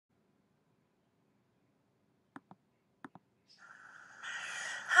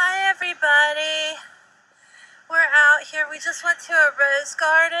everybody. We're out here. We just went to a rose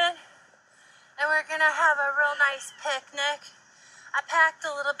garden and we're gonna have a real nice picnic. I packed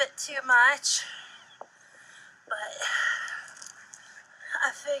a little bit too much, but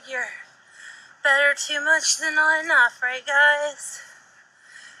I figure better too much than not enough, right guys?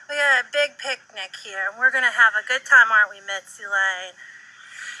 We got a big picnic here and we're gonna have a good time, aren't we, Mitzi Lane?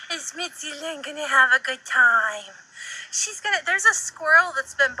 Is Mitzi Lane gonna have a good time? There's a squirrel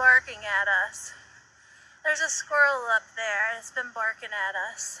that's been barking at us. There's a squirrel up there and it's been barking at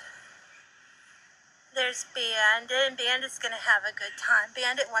us. There's Bandit, and Bandit's gonna have a good time.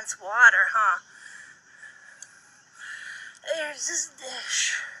 Bandit wants water, huh? There's this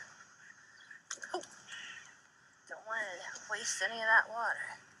dish. Oh, don't want to waste any of that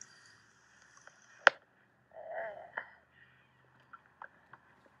water.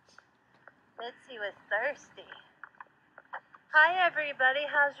 Mitzi was thirsty. Hi everybody,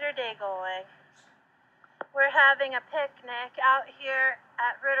 how's your day going? We're having a picnic out here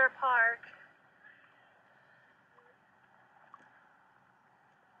at Ritter Park.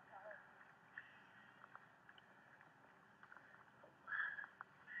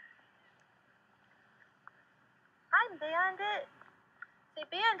 I'm Bandit. See,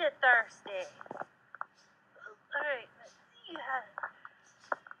 Bandit thirsty. Alright, let's see.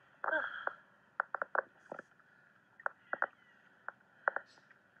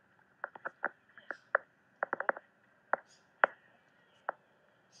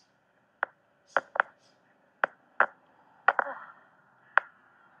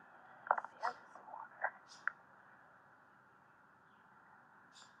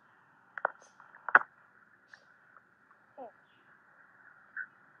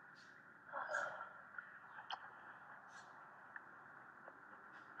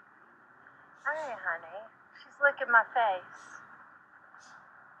 Hi, honey. She's licking my face.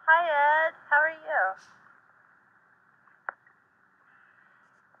 Hi, Ed. How are you?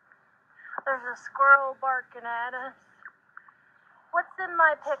 There's a squirrel barking at us. What's in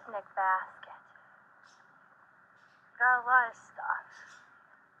my picnic basket? Got a lot of stuff.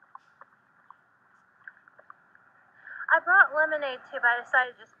 I brought lemonade too, but I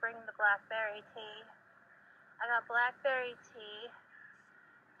decided to just bring the blackberry tea. I got blackberry tea,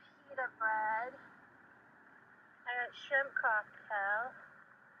 pita bread, I got shrimp cocktail.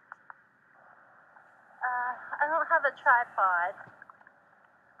 I don't have a tripod.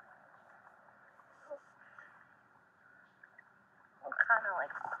 I'm kind of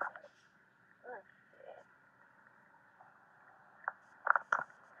like, let's see.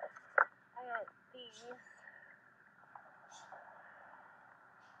 I got these.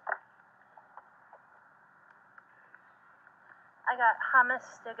 I got hummus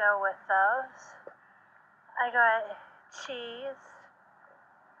to go with those. I got cheese.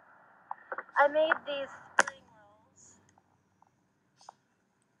 I made these spring rolls.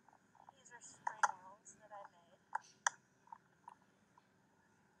 These are spring rolls that I made.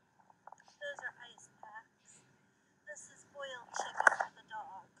 Those are ice packs. This is boiled chicken for the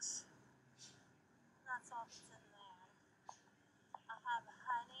dogs. That's all that's in there. I have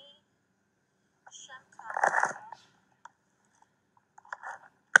honey, shrimp cocktail,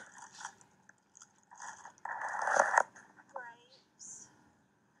 grapes,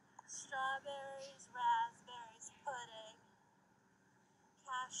 strawberries, raspberries, pudding,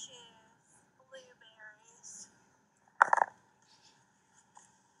 cashews, blueberries,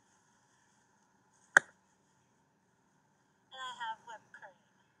 and I have whipped cream.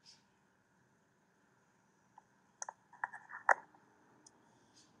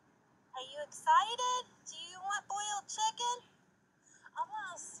 Are you excited? Do you want boiled chicken? I'm a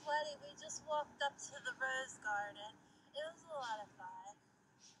little sweaty. We just walked up to the rose garden. It was a lot of fun.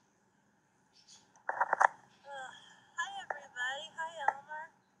 Hi everybody. Hi Elmer.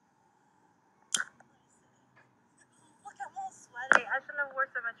 Look, I'm all sweaty. I shouldn't have worn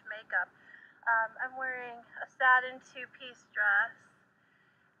so much makeup. I'm wearing a satin two-piece dress.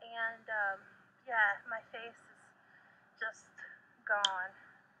 And yeah, my face is just gone.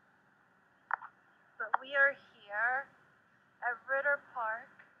 But we are here at Ritter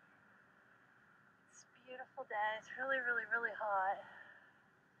Park. It's a beautiful day. It's really, really, really hot.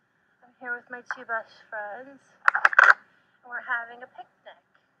 I'm here with my two best friends. And we're having a picnic.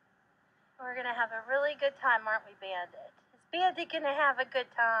 And we're gonna have a really good time, aren't we, Bandit? Is Bandit gonna have a good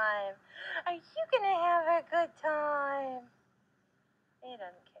time? Are you gonna have a good time? He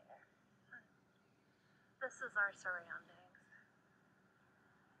doesn't care. This is our surrounding.